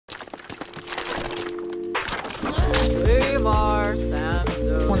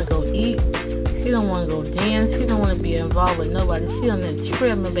go dance. She don't want to be involved with nobody. She on that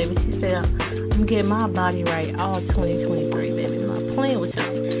treadmill, baby. She said, I'm getting my body right all 2023, baby. I'm not playing with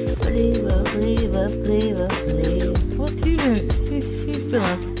y'all. Flavor, flavor, flavor, flavor. What you doing? She's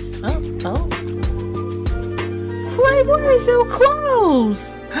feeling... Oh. Flavor, where's your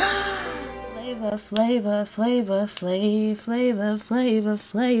clothes? Flavor.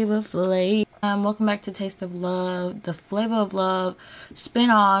 Welcome back to Taste of Love, the Flavor of Love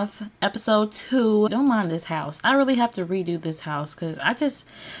spinoff, episode 2. Don't mind this house. I really have to redo this house because I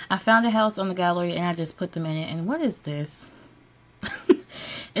found a house on the gallery and I just put them in it. And what is this?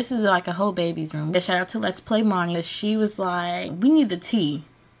 This is like a whole baby's room. Shout out to Let's Play Monty. She was like, we need the tea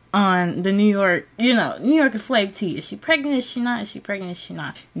on the New York and Flav tea. Is she pregnant? Is she not? Is she pregnant? Is she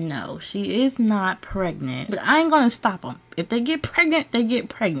not? No, she is not pregnant. But I ain't gonna stop them. If they get pregnant, they get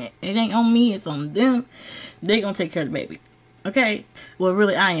pregnant. It ain't on me, it's on them. They gonna take care of the baby. Okay? Well,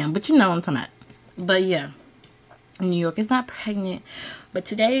 really, I am. But you know what I'm talking about. But yeah, New York is not pregnant. But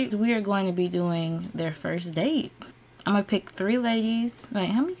today, we are going to be doing their first date. I'm gonna pick 3 ladies. Wait,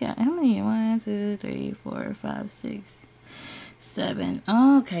 how many? 1, 2, 3, 4, 5, 6, 7.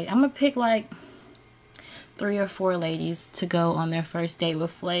 Okay, I'm gonna pick like 3 or 4 ladies to go on their first date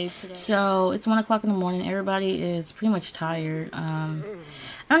with Flav today. So it's 1 o'clock in the morning. Everybody is pretty much tired. I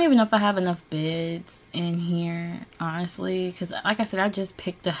don't even know if I have enough beds in here, honestly, because like I said, I just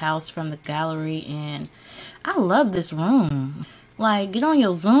picked a house from the gallery and I love this room. Like, get on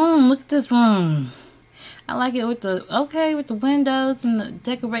your Zoom, look at this room. I like it with the windows and the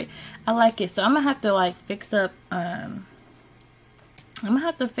decorate. I like it. So I'm gonna have to like fix up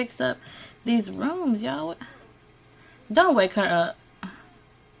these rooms, y'all. Don't wake her up.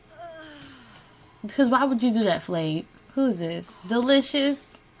 Because why would you do that, Flav? Who is this?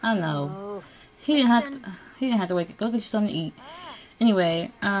 Delicious? I know. He didn't have to wake up. Go get you something to eat. Anyway,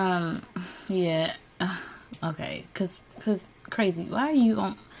 yeah. Okay, cause crazy. Why are you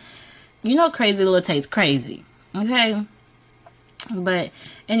on? You know, crazy little tastes crazy. Okay. But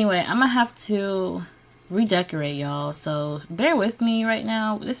anyway, I'm gonna have to redecorate, y'all, so bear with me right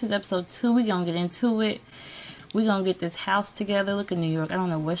now. This is episode 2. We gonna get into it. We gonna get this house together. Look at New York. I don't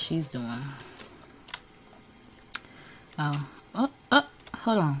know what she's doing. Oh, hold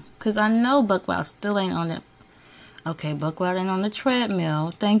on, because I know Buckwild still ain't on it. Okay, Buckwild ain't on the treadmill.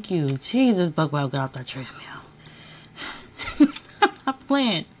 Thank you. Jesus, Buckwild got off that treadmill. I'm not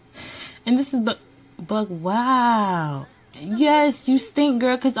playing. And this is Buckwild. Yes, you stink,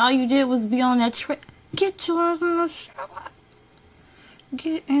 girl, because all you did was be on that treadmill. Get yours in the shower.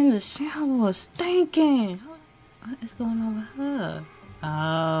 Get in the shower. Stinking. What is going on with her?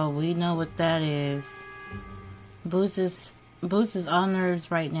 Oh, we know what that is. Boots is all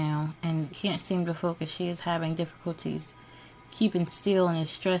nerves right now and can't seem to focus. She is having difficulties keeping still and is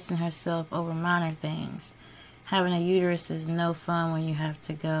stressing herself over minor things. Having a uterus is no fun when you have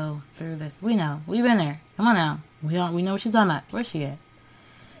to go through this. We know. We've been there. Come on now. We know what she's talking about. Where's she at?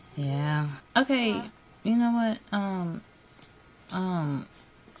 Yeah. Okay. You know what?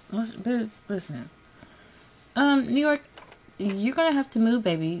 Boots, listen. New York, you're gonna have to move,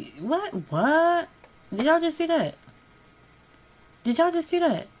 baby. What? Did y'all just see that? Did you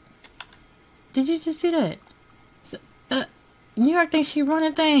just see that? New York thinks she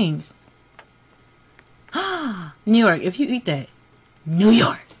running things. New York, if you eat that, New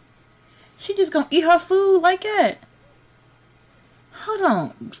York, she just gonna eat her food like that. Hold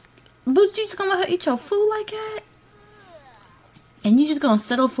on. Boots, you just gonna let her eat your food like that? And you just gonna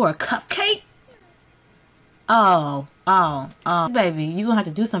settle for a cupcake? Oh. Baby, you gonna have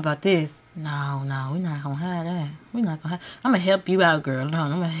to do something about this. No, we're not gonna have that. I'm gonna help you out, girl. No,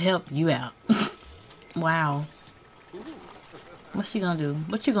 I'm gonna help you out. Wow. What's she gonna do?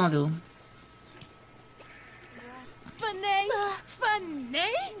 What you gonna do?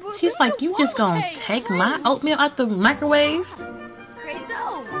 She's like, you just gonna take my oatmeal out the microwave?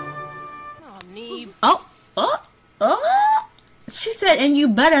 Oh. She said, and you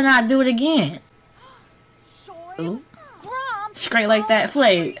better not do it again. Ooh. Straight like that.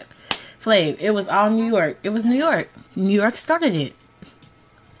 Flav, it was all New York. It was New York. New York started it.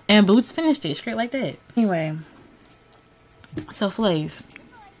 And Boots finished it. Straight like that. Anyway. So, Flav,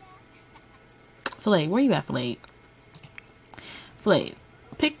 where you at, Flav?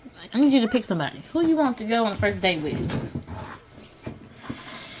 I need you to pick somebody. Who you want to go on the first date with?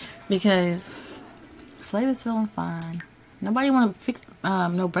 Because Flav is feeling fine. Nobody want to fix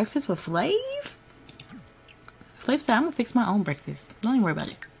no breakfast with Flav? Flav said, I'm going to fix my own breakfast. Don't even worry about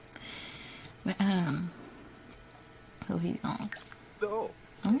it. But, so he's on. Oh.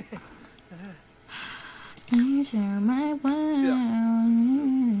 You share my world.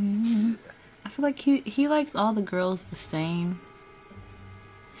 I feel like he likes all the girls the same.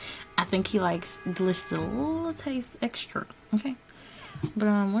 I think he likes Delicious a little taste extra. Okay. But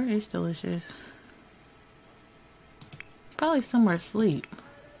where is Delicious? Probably somewhere asleep.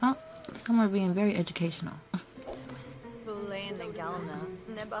 Oh, somewhere being very educational.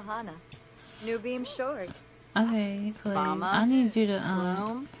 Okay, Clay. I need you to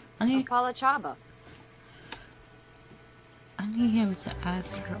I need him to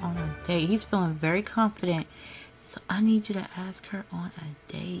ask her on a date. He's feeling very confident. So I need you to ask her on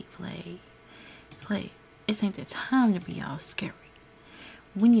a date, Clay. Clay, this ain't the time to be all scary.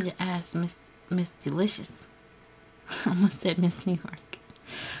 We need to ask Miss Delicious. I almost said Miss New York.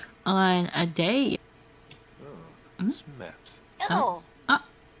 On a date. Snaps.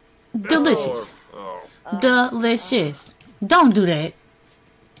 Delicious. Delicious. Don't do that.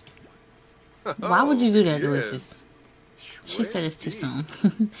 Why would you do that, Delicious? She said it's too soon.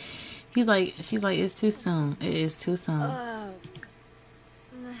 She's like, it's too soon. It is too soon.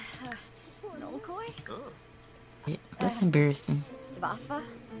 Yeah, that's embarrassing.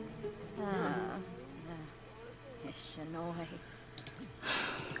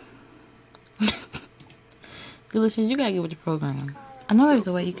 Delicious, you gotta get with the program. I know there's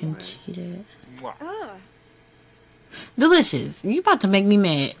a way you can cheat it. Delicious, you about to make me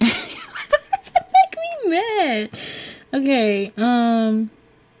mad. You about to make me mad. Okay, so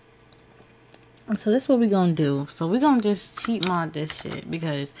that's what we're gonna do. So we're gonna just cheat mod this shit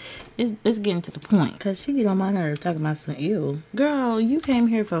because it's getting to the point. Cause she get on my nerves talking about some ew. Girl, you came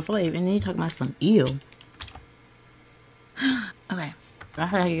here for a flavor and then you talking about some ew. Okay, I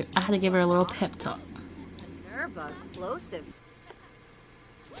had to give her a little pep talk.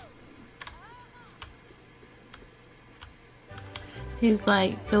 He's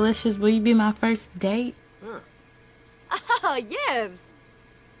like, Delicious, will you be my first date? Oh, yes.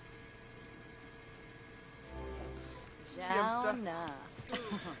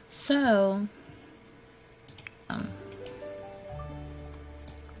 So,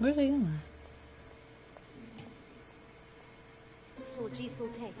 where are they going?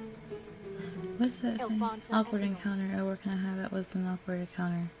 What's that thing? Awkward encounter. Oh, where can I have that? Was an awkward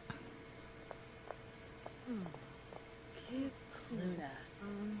encounter.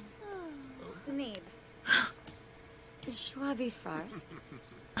 Need. Shall I be first?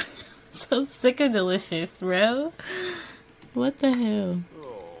 So sick of Delicious, bro. What the hell?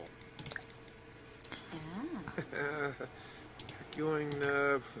 Going,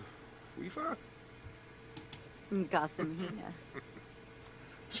 FIFA?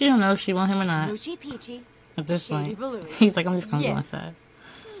 She don't know if she want him or not. At this point, he's like, I'm just gonna go inside.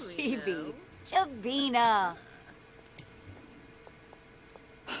 Chibi. Chabina.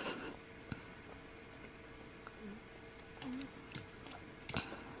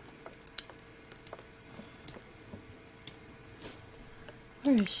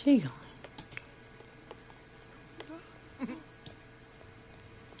 Where is she going?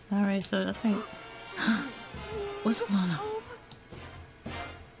 Alright, so I think... What's going on?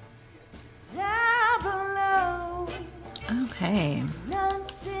 Okay.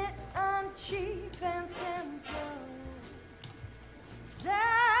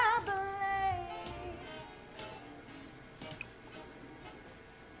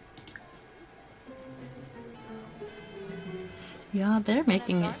 Y'all, they're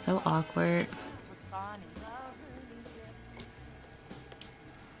making it so awkward.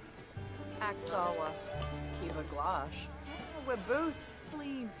 Axawa. Skiva Glosh. Waboose.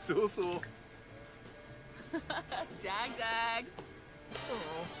 Please. Sul. Dag.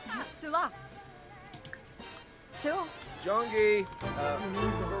 Sula. Sul. Jongi.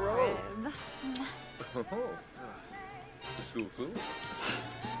 Barrow. Sul.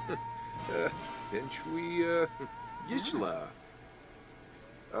 Benchwi, Yishla.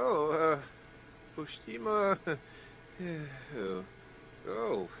 Oh, Pushtima.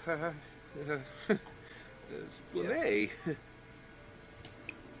 Oh, Splanay.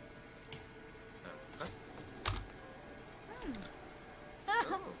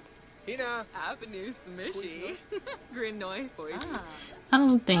 Hina. Avenue Smishy. Grinoy for you. I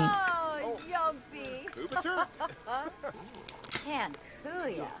don't think. Oh, yuppie. Upatur.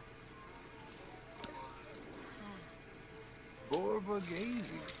 Tankuya.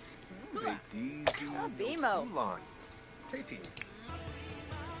 Borbagazy. Daisy. Bimo. Ulan. Tati.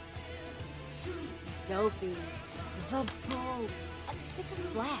 Soapy. The Bow. And Six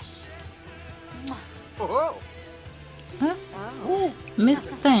Flash. Oh. Huh? Oh. Miss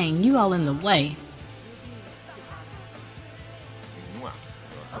Thing, you all in the way. Mwah.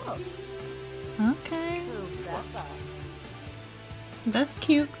 Oh. Okay. That's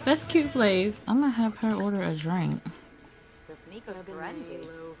cute. That's cute, Flav. I'm gonna have her order a drink. Das Mikos Grenzi.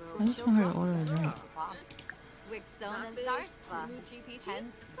 I just want her to order a drink. Wixona Zarspa.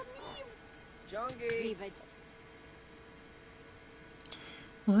 Pen. Jungie.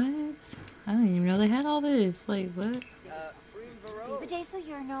 What? I didn't even know they had all this. Like, what? Green Vero. Vibe so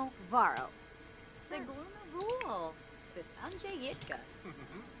Yerno Varo. Sigluna Rule. Anje Yitka.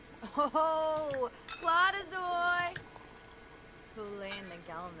 Oh, Platazoy. Hulain the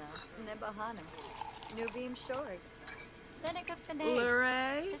Galna. Nebahana. Nubim Short. Seneca Finay.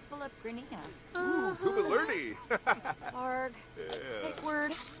 Luray. Pispal up Grinia. Kubalurdi. Arg.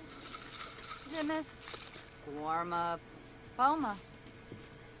 Word. Dimis. Warma. Poma.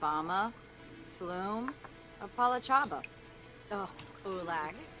 Spama. Flume. Apolachaba. Oh,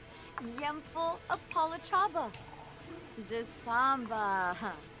 Ulag. Yemful Apolachaba. Zisamba.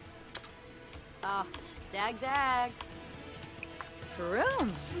 Oh, Dag Dag.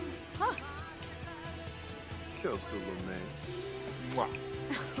 Vroom. Huh. Kelsulume. Mwah.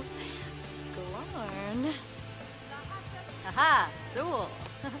 Glarn. Aha, Zool.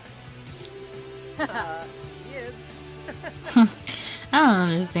 Yibs. I don't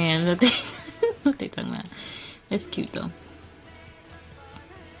understand what they what they talking about. It's cute though.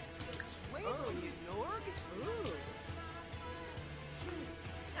 Oh, you Norg? Ooh.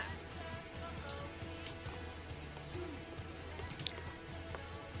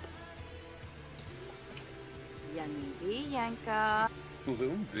 Yanibi Yanka.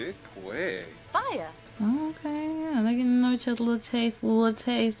 Lumbik way. Fire. Okay, yeah, they can know each other. Little taste, little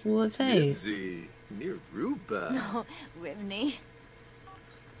taste, little taste. Yibsy. Near Ruba. Oh, Whitney.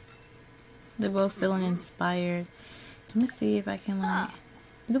 They're both feeling inspired. Let me see if I can like.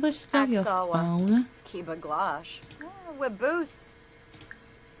 Let's just grab your Aksawa. phone. Skiba Glosh. Waboose.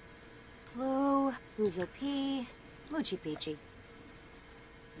 Plu. Pluzo P. Moochie Peachy.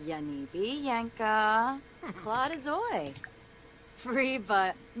 Yanibi Yanka. Claudazoy. Free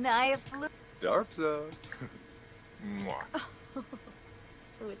but Naya Flu. Darpza. Mwah.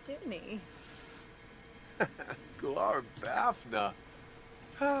 Wituni. Glar Bafna.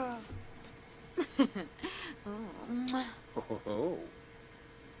 Oh.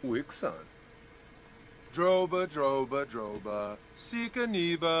 Wixon. Droba, droba, droba. Sika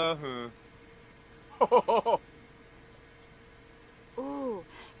niba. Huh. Ooh,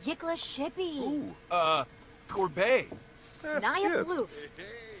 Yikla Shippy. Ooh, Corbet. Naya Floof.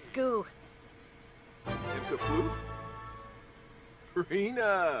 Scoo. Imka Floof.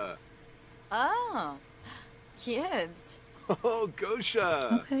 Rena. Oh, Gibbs. Oh,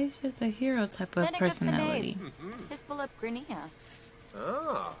 Gosha. Okay, she's a hero type of personality. Pispal up Grinia.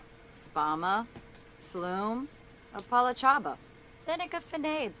 Ah. Spama. Flume. Apolachaba. Seneca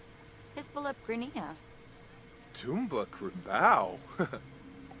Finabe. Pispal up Grinia. Tumba Cribao.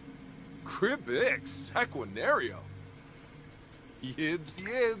 Cribix. Equinario. Yibs,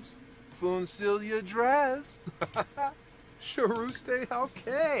 yibs. Funcilia Dress. Sharuste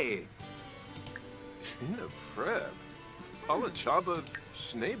Halke. Shina Preb. Palachaba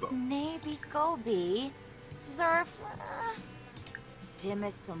Snabo. Nabi Gobi. Zarfla.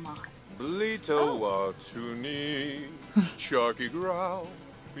 Dimisomas. Blito Watuni. Chalky Growl.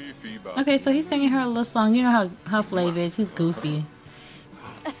 Beefy Bob. Okay, so he's singing her a little song. You know how Flav is. He's goofy.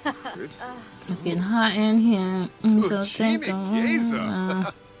 It's getting hot in here. So take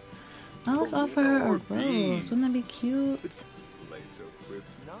on. I was offer her a rose. Wouldn't that be cute?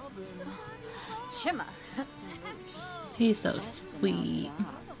 Shima. He's so sweet.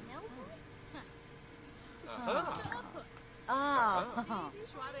 Oh.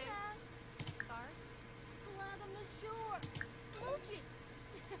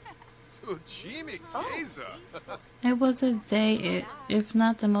 Jimmy Keza. It was a date, if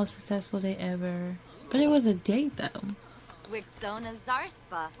not the most successful day ever. But it was a date though. Wixona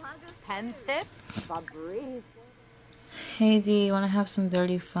Zarspa. Penthip. Fabri. Hey D, wanna have some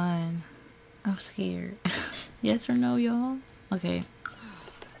dirty fun? I'm scared. Yes or no, y'all? Okay.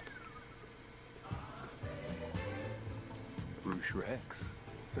 Bruce Rex.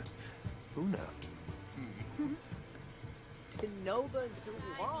 Una.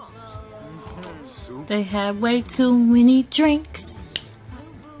 They had way too many drinks.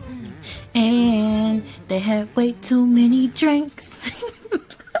 And they had way too many drinks.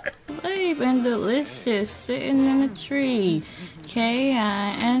 Flav and Delicious sitting in a tree.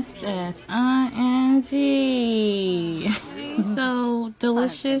 Kissing. So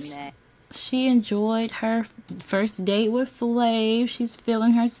Delicious she enjoyed her first date with Flav. She's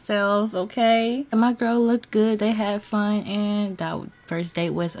feeling herself, okay? And my girl looked good. They had fun, and that first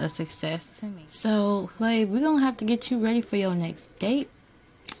date was a success to me. So, Flav, we're gonna have to get you ready for your next date.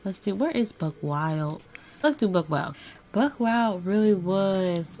 Let's do, where is Buck Wild? Let's do Buck Wild. Buck Wild really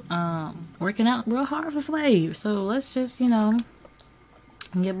was working out real hard for Flav. So let's just, you know,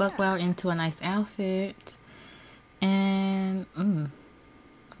 get Buck Wild into a nice outfit. And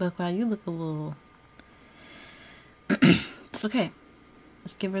Buck Wild, you look a little it's okay.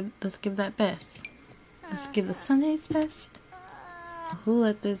 Let's give that best. Let's give the Sunday's best. Who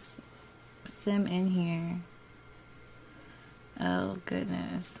let this sim in here? Oh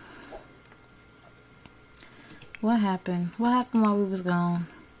goodness. What happened? What happened while we was gone?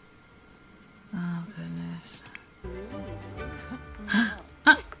 Oh goodness.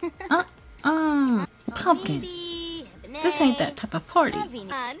 Pumpkin. This ain't that type of party.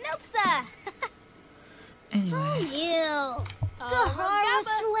 Nope, sir. Anyway. You. Gahara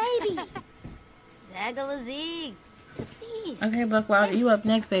Shwabi. Zagalazig. Safis. Okay, Buck Wild, you up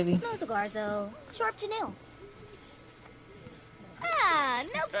next, baby. Snozogarzo. Chorp Janil.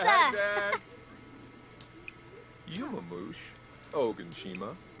 Nope, sir. Dad. Yumamoosh.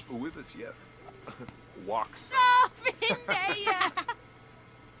 Ogunshima. Uwibas Walks.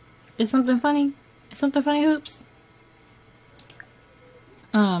 Is something funny? Is something funny, Hoops?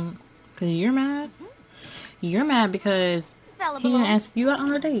 Cause you're mad? You're mad because he didn't ask you out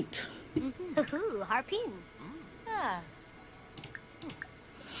on a date. Harpin.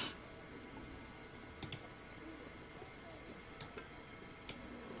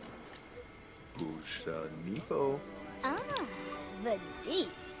 Busha Nipo. The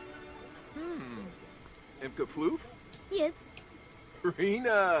dish. Imka Floof. Yips.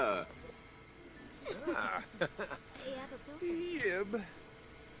 Rena. Yib.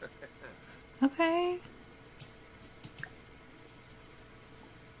 Okay.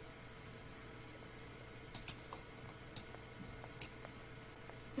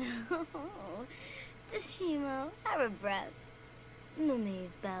 Tashimo, have a breath. Numiv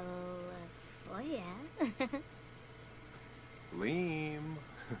bello. Oh yeah. Leem.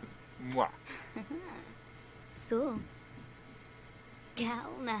 Mwah. So.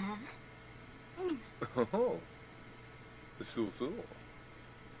 Galna. Oh. Sul.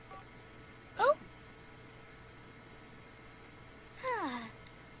 Oh.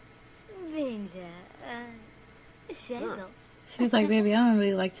 Vinja. Shazel. She's like, baby, I don't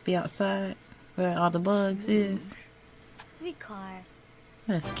really like to be outside where all the bugs is. Vicar.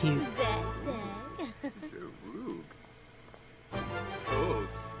 That's cute. Dag. Jarug.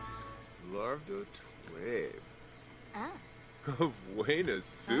 Tobes. Lardo Twave. Of Buena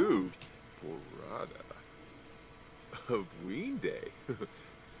Soup. Porada. Of Ween Day.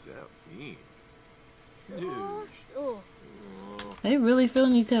 Zafine. So. They really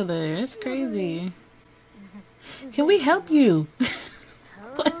feeling each other. It's crazy. Can we help you?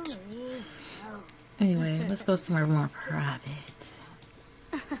 What? Anyway, let's go somewhere more private.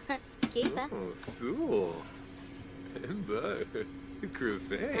 Skipa. Oh, Sul. Emba.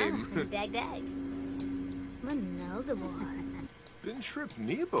 Crefame. Dag. Monogabor. Bin Trip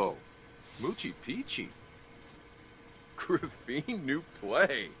Nebo. Moochie Peachy. Griffine New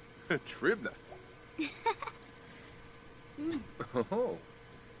Play. Tribna. Oh.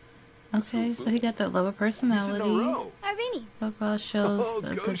 Okay, so he got that lover He's in a personality. row. Arvini. Football shows Oh,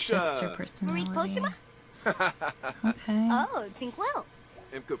 a Gosha. Chichester Marie personality. Poshima. Okay. Oh, Tinkwell.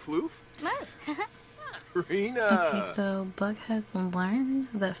 Imka Floof. Mo. Rena. Okay, so Buck has learned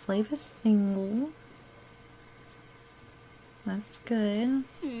that Flav is single. That's good.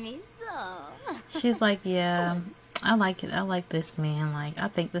 Shmizo. She's like, yeah, I like it. I like this man. Like, I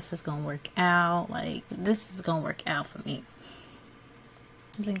think this is gonna work out. Like, this is gonna work out for me.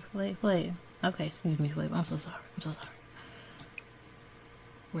 I think Flav. Okay, excuse me, Flav. I'm so sorry.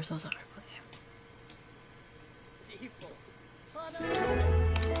 We're so sorry, Flav.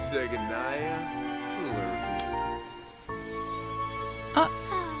 Seganaya.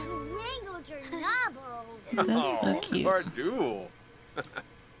 Wango Jernabo. That's so cute. Bardul.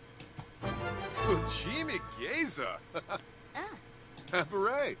 Jimmy Geza.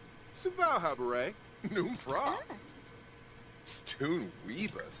 Habare. Subao Habare. Noom Fra. Stoon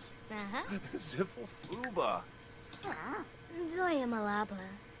Weebus. Ziffle Fuba. Zoya Malaba.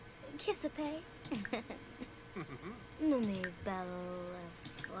 Kissape. Numiv Bello.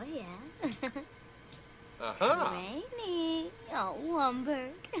 Oh yeah. Aha. Rainy. Oh,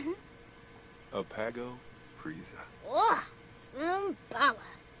 Wumberg. Apago Priza. Oh, Zimbala.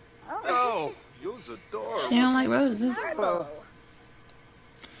 Oh, Yozador. She don't like roses. Marble.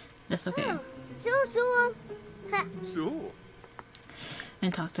 That's okay. So.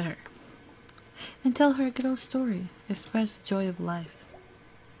 And talk to her. And tell her a good old story. Express the joy of life.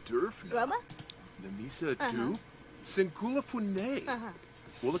 Durfna. Roma? Namisa du. Sinkula Fune.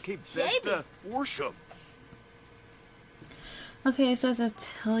 Willa Cape Shaby. Vesta Worship. Okay, so it says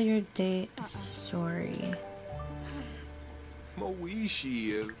tell your date a story.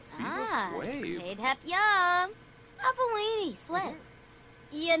 Moishi. Wave. Spade hep yum. Avawini, sweat.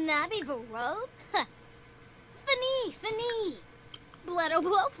 Yanabi Varrobe? Fini. Bledo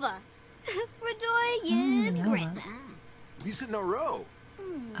Blofa. Fredoy Yid no. Grandpa. Misa Naro.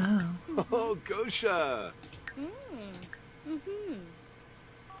 Oh. Oh, Gosha.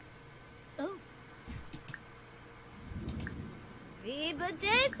 Oh. Viva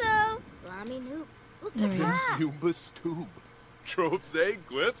Deso. Lami Noop. There he is. Yumba Stoob. Tropes A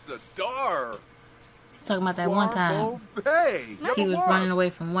Glips a Dar. Talking about that one time. Bay. He was running away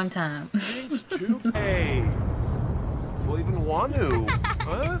from one time. Jinx to Bay. Well, even Wanu.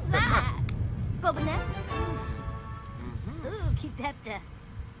 Huh? Bobanet? Ooh, Kitepta.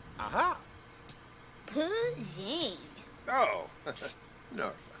 Aha. Pujing. Oh.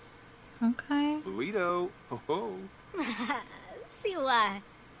 No. Okay. Burrito. Oh. See why.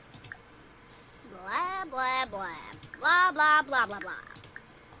 Blah, blah, blah. Blah, blah, blah, blah, blah.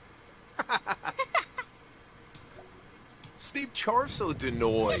 Steve Charso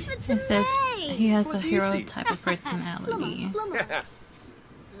Denoy. It says he has a What hero is he? type of personality.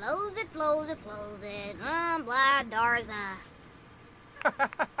 Flows it. Blah, Darza.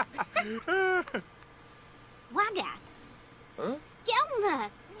 Waga. Huh? Gelna.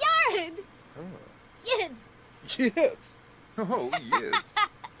 Yard. Yibs. Yes. Oh, yes.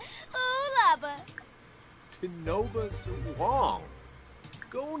 Ooh, lava. Tinoba Suwong.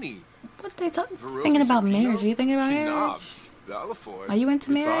 Goni. What are they thinking about marriage? Are you thinking about marriage? Are you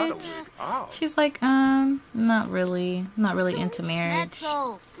into marriage? Oh. She's like, not really into marriage.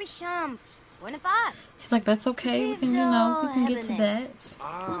 Netzel. Prisham. 25. She's like, that's okay. We can, we can get to that.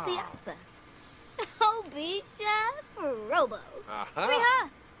 Lupi Aspa. Oh, Bisha. Robo. Aha. Riha.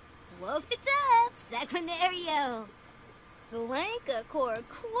 Wolf it up. Sacranario. Blanca Core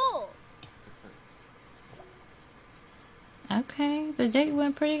Cool. Okay, the date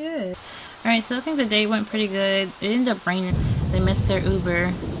went pretty good. Alright, so I think the date went pretty good. It ended up raining. They missed their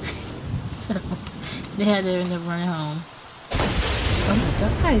Uber. So they had to end up running home. Oh my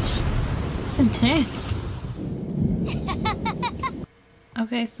gosh. It's intense.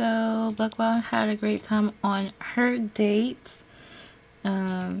 Okay, so Buckball had a great time on her date.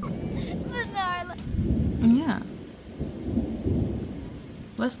 Yeah.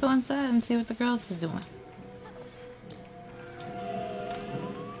 Let's go inside and see what the girls is doing.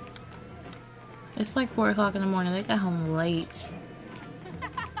 It's like 4 o'clock in the morning. They got home late.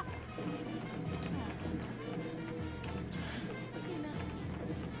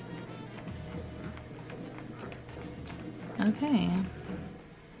 Okay.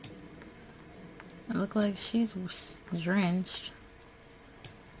 It looked like she's drenched.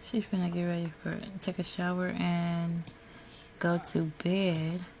 She's gonna get ready for take a shower and go to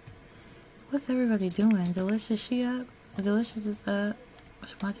bed. What's everybody doing? Delicious, she up? Delicious is up.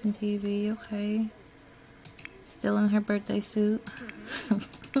 She's watching TV, okay. Still in her birthday suit.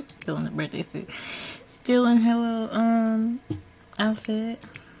 Still in her birthday suit. Still in her little outfit.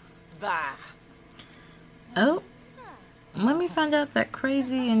 Bah. Oh. Let me find out that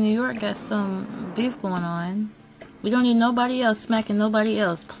Crazy in New York got some beef going on. We don't need nobody else smacking nobody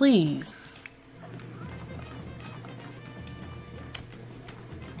else, please.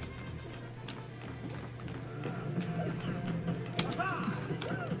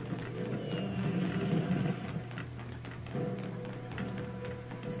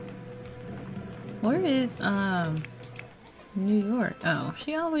 Where is New York? Oh,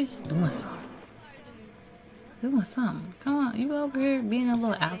 she always just doing something. Doing something. Come on, you over here being a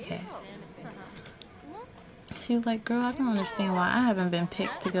little outcast. She's like, girl, I don't understand why I haven't been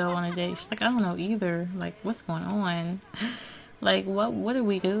picked to go on a date. She's like, I don't know either. Like, what's going on? Like, what do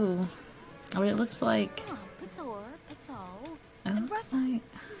we do? Or it looks like... It looks like...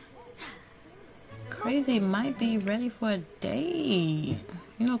 Crazy might be ready for a date.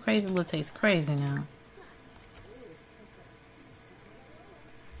 You know Crazy little tastes crazy now.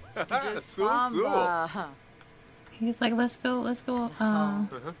 Samba. He's like, let's go,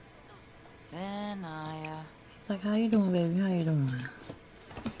 Benaya. He's like, how you doing, baby? How you doing?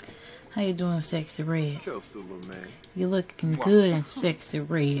 How you doing, sexy red? You looking good and sexy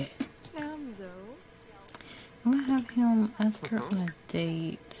red. Samzo. I'm gonna have him ask her on a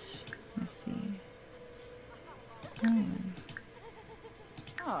date. Let's see.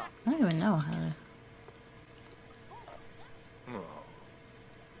 Oh, I don't even know how to.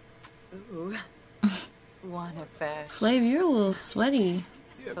 ooh. Wanna fish. Flav, you're a little sweaty.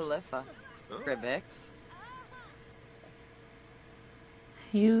 Philippa. Gribix.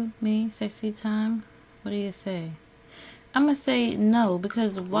 You, me, sexy time. What do you say? I'm gonna say no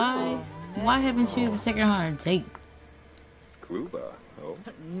because why? Why haven't you even taken her on a date? Kluba. Oh.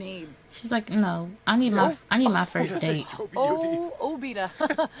 Neeb. She's like, no. I need my first date. Oh, Obita.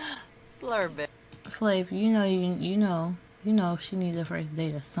 Flurbit. Flav, you know she needs a first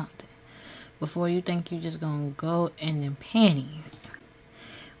date or something. Before you think you just gonna go in them panties.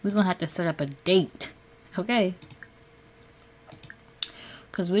 We're gonna have to set up a date. Okay?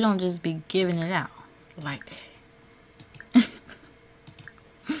 Cause we don't just be giving it out like that.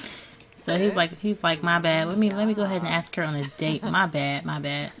 So he's like, my bad. Let me go ahead and ask her on a date. My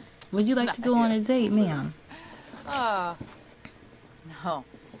bad. Would you like to go on a date, ma'am? No.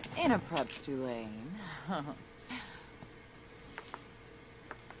 In a prep Tulane.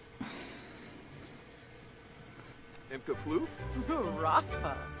 Imka Floof?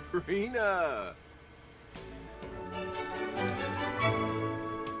 Rafa. Rena.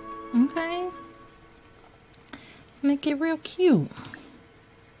 Okay. Make it real cute.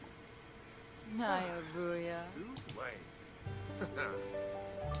 Naya Booya.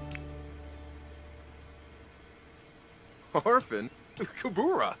 Orphan?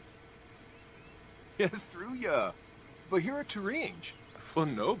 Kabura. Yeah, through ya. But here at Turinge.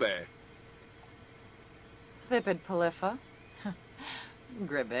 Flanobe. Thipid Paliffa.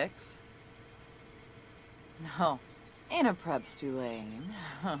 Gribix. No. In a prep Tulane.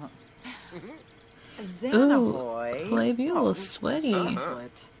 Xana Ooh, boy. Flav, you a little sweaty.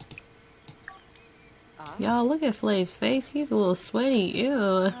 Chocolate. Y'all, look at Flav's face. He's a little sweaty.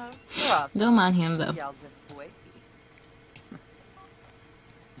 Ew. Don't mind him, though.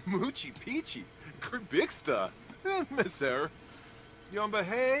 Moochie Peachy. Kribixta. Misser.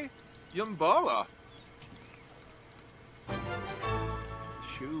 Yumbahe. Yumbala.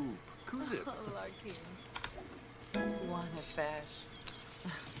 Shoop. Kuzip. Wanna fish.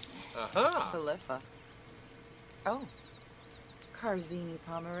 Aha. Philippa. Oh. Carzini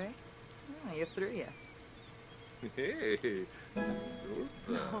Pomeray. Oh, you threw ya. Hey.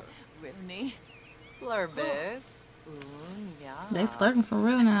 Super. Whitney. Flurbis. Ooh, yeah. They flirting for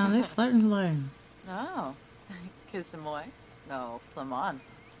real now. They flirting. Oh. Kissamoy. No, Flamon.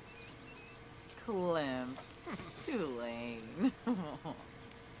 Clem. Tulane.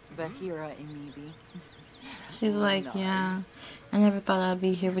 Bahira Inibi. She's like, yeah, I never thought I'd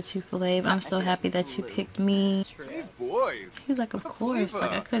be here with you, Flav. I'm so happy that you picked me. Hey, boy. He's like, of course.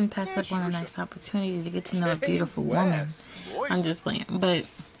 Like, I couldn't pass up on a nice opportunity to get to know a beautiful woman. I'm just playing. But,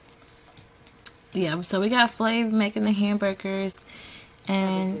 yeah, so we got Flav making the hamburgers.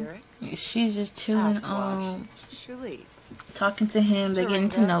 And she's just chilling talking to him. They're getting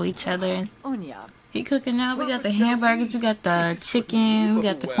to know each other. He cooking now. We got the hamburgers. We got the chicken. We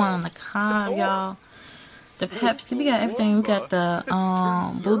got the corn on the cob, y'all. The Pepsi. We got everything. We got the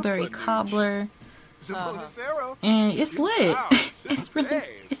blueberry cobbler. And it's lit.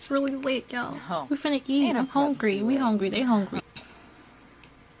 It's really lit, y'all. We finna eat. I'm hungry. We hungry. They hungry.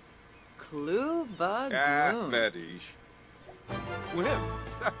 Kluba Medish. Wim.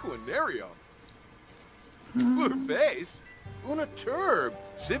 Saquinario. Fleur base. Una turb.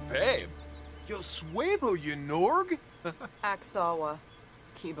 Zip babe. Yo suevo, you norg. Aksawa.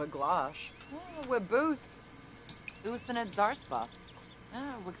 Skiba Glosh. Webus. Usaned Zarspa.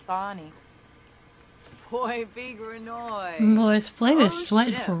 Wixani. Boy, big Renoy. Boys, Flav is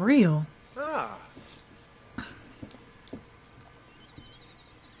sweating for real. Ah.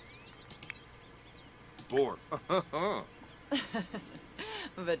 Boar.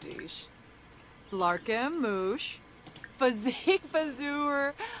 Vadish. Larkin Moosh. Fazik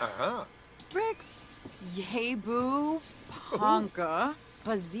Fazur. Rix. Yebu. Ponka.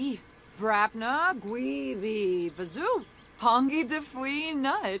 Fazi. Brapna. Guivi. Vazu. Pongi Defui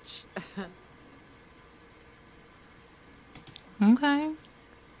Nutch. Okay.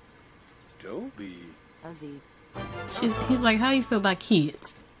 Dobie. Fazi. He's like, how you feel about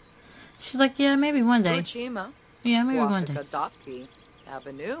kids? She's like, yeah, maybe one day. Uchima. Yeah, maybe one day. Dopki.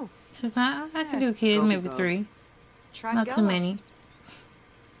 Avenue. She's like, I could do kids, maybe 3. Not too many.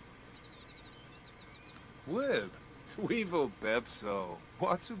 Wib. Tweevo Bepso.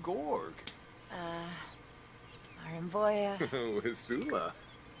 Watsu Gorg. Aramboya. Wisula.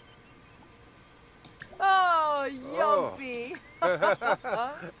 Oh, yuppie.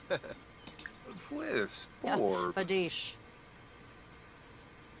 Fliss. Borb. Vadish.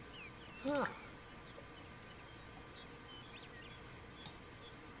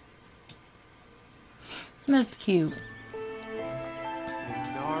 That's cute.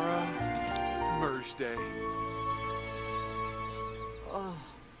 Nara Thursday. Oh,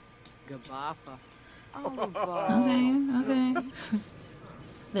 Gabafa. Okay.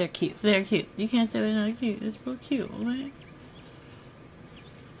 They're cute. They're cute. You can't say they're not cute. It's real cute, right?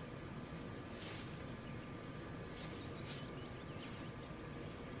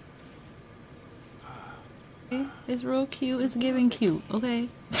 It's real cute. It's giving cute, okay?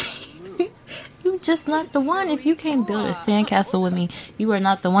 You just not the one. If you can't build a sandcastle with me, you are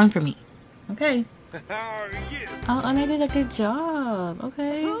not the one for me. Okay? Oh, and they did a good job.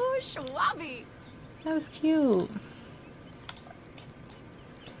 Okay. Ooh, Schwabby. That was cute.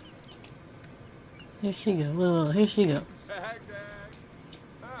 Here she go. Look, here she go.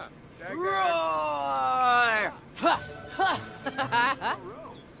 Roar!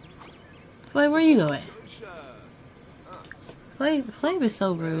 Wait, where you going? Flav is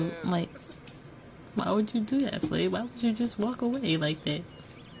so rude. Like, why would you do that, Flav? Why would you just walk away like that?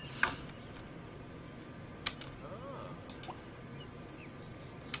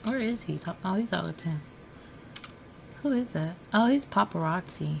 Where is he? Oh, he's talking to him. Who is that? Oh, he's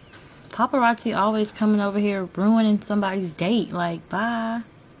paparazzi. Paparazzi always coming over here ruining somebody's date. Like, bye.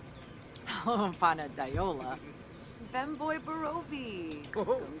 Oh, Pana Diola. Femboy Barovi.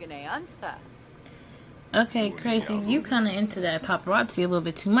 Gune answer. Okay, Crazy, you kind of into that paparazzi a little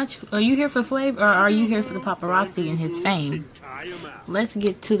bit too much. Are you here for Flav, or are you here for the paparazzi and his fame? Let's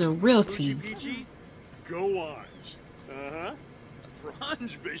get to the real tea. Go on. Uh-huh.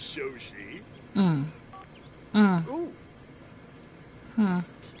 Franz Bishoshi.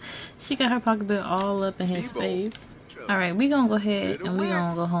 She got her pocketbook all up in his face. Alright, we gonna go ahead and we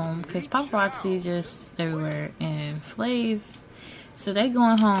gonna go home, because paparazzi just everywhere. And Flav, so they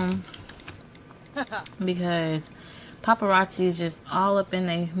going home because paparazzi is just all up in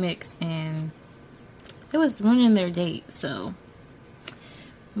their mix, and it was ruining their date. So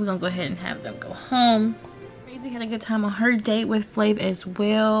we're gonna go ahead and have them go home. Crazy had a good time on her date with Flav as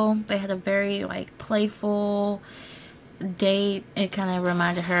well. They had a very like playful date. It kind of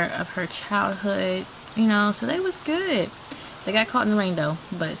reminded her of her childhood, you know, so they was good. They got caught in the rain though,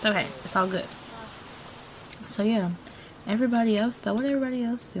 but it's okay, it's all good. So yeah, everybody else though, what everybody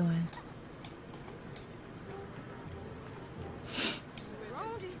else doing?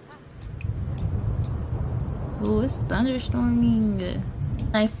 Oh, it's thunderstorming.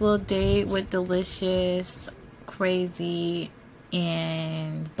 Nice little date with Delicious, Crazy,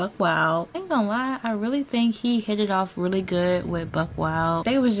 and Buck Wild. I ain't gonna lie, I really think he hit it off really good with Buck Wild.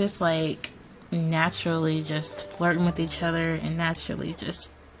 They was just like naturally just flirting with each other and naturally just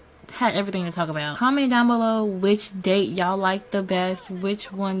had everything to talk about. Comment down below which date y'all like the best,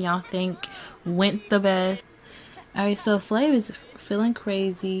 which one y'all think went the best. Alright, so Flav is feeling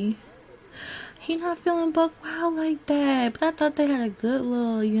Crazy. He not feeling Buck Wild like that, but I thought they had a good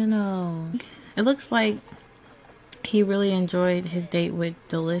little, you know. It looks like he really enjoyed his date with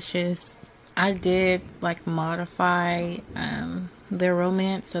Delicious. I did like modify their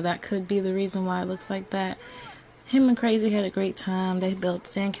romance, so that could be the reason why it looks like that. Him and Crazy had a great time. They built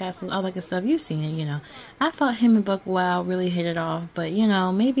sandcastles, all that good stuff. You've seen it, you know. I thought him and Buck Wild really hit it off, but you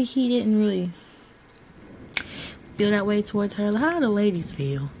know, maybe he didn't really feel that way towards her. How do the ladies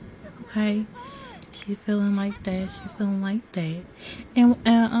feel? Okay, she feeling like that. She feeling like that.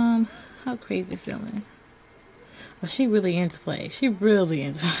 And how Crazy feeling? Well, she really into play. She really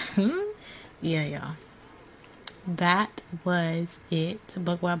into. Yeah, y'all. That was it.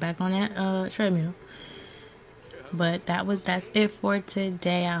 Buck Wild back on that treadmill. But that's it for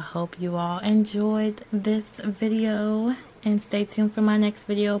today. I hope you all enjoyed this video, and stay tuned for my next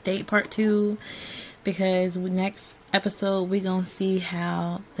video, date part 2, because next episode we gonna see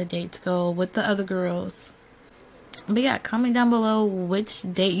how the dates go with the other girls. But yeah, comment down below which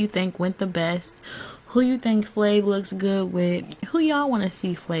date you think went the best, who you think Flav looks good with, who y'all want to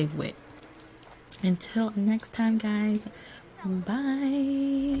see Flav with. Until next time, guys, bye.